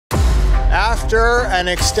After an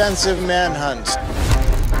extensive manhunt,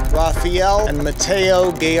 Rafael and Matthew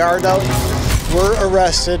Gallardo were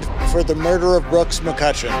arrested for the murder of Brooks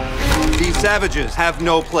McCutcheon. These savages have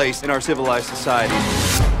no place in our civilized society.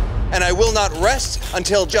 And I will not rest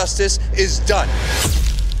until justice is done.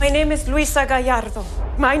 My name is Luisa Gallardo.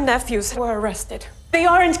 My nephews were arrested. They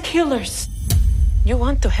aren't killers. You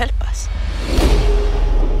want to help us?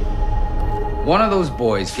 One of those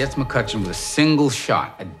boys gets McCutcheon with a single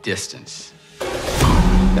shot at distance.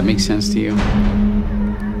 That makes sense to you?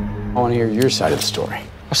 I want to hear your side of the story.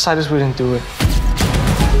 Our side is we didn't do it.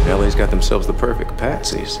 LA's got themselves the perfect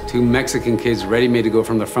patsies. Two Mexican kids ready-made to go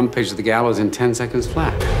from the front page of the gallows in 10 seconds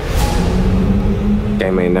flat.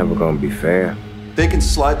 Game ain't never gonna be fair. They can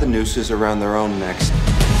slide the nooses around their own necks.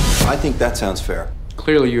 I think that sounds fair.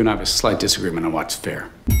 Clearly, you and I have a slight disagreement on what's fair.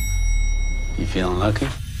 You feeling lucky?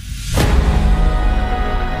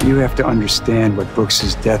 You have to understand what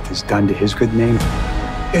Brooks's death has done to his good name.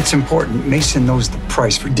 It's important. Mason knows the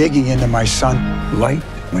price for digging into my son. Light,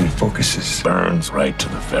 when it focuses, burns right to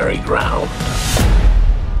the very ground.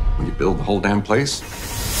 When you build the whole damn place,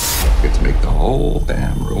 you get to make the whole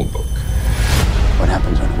damn rule book. What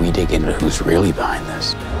happens when we dig into who's really behind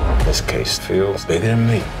this? This case feels bigger than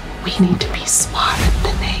me. We need to be smarter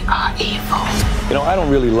than they are evil. You know, I don't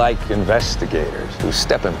really like investigators who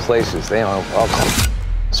step in places they don't welcome,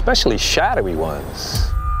 especially shadowy ones.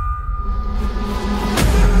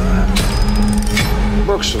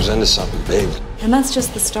 Brooks was into something big. And that's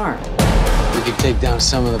just the start. We could take down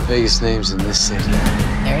some of the biggest names in this city.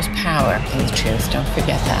 There's power in the truth, don't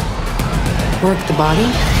forget that. Work the body,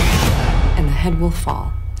 and the head will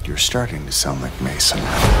fall. You're starting to sound like Mason.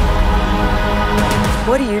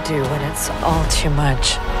 What do you do when it's all too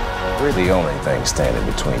much? We're the only thing standing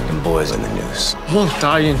between the boys and the noose. We'll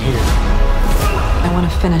die in here. I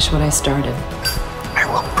want to finish what I started. I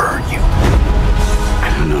will burn you. I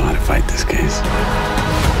don't know how to fight this case.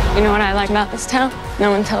 You know what I like about this town?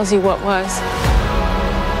 No one tells you what was.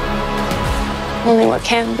 Only what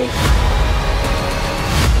can be.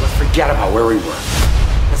 Let's forget about where we were.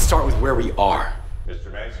 Let's start with where we are.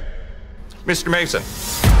 Mr. Mason. Mr. Mason.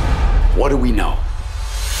 What do we know?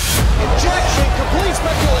 Objection! Complete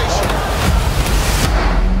speculation!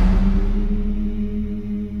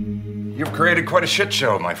 You've created quite a shit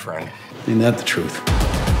show, my friend. Ain't that the truth?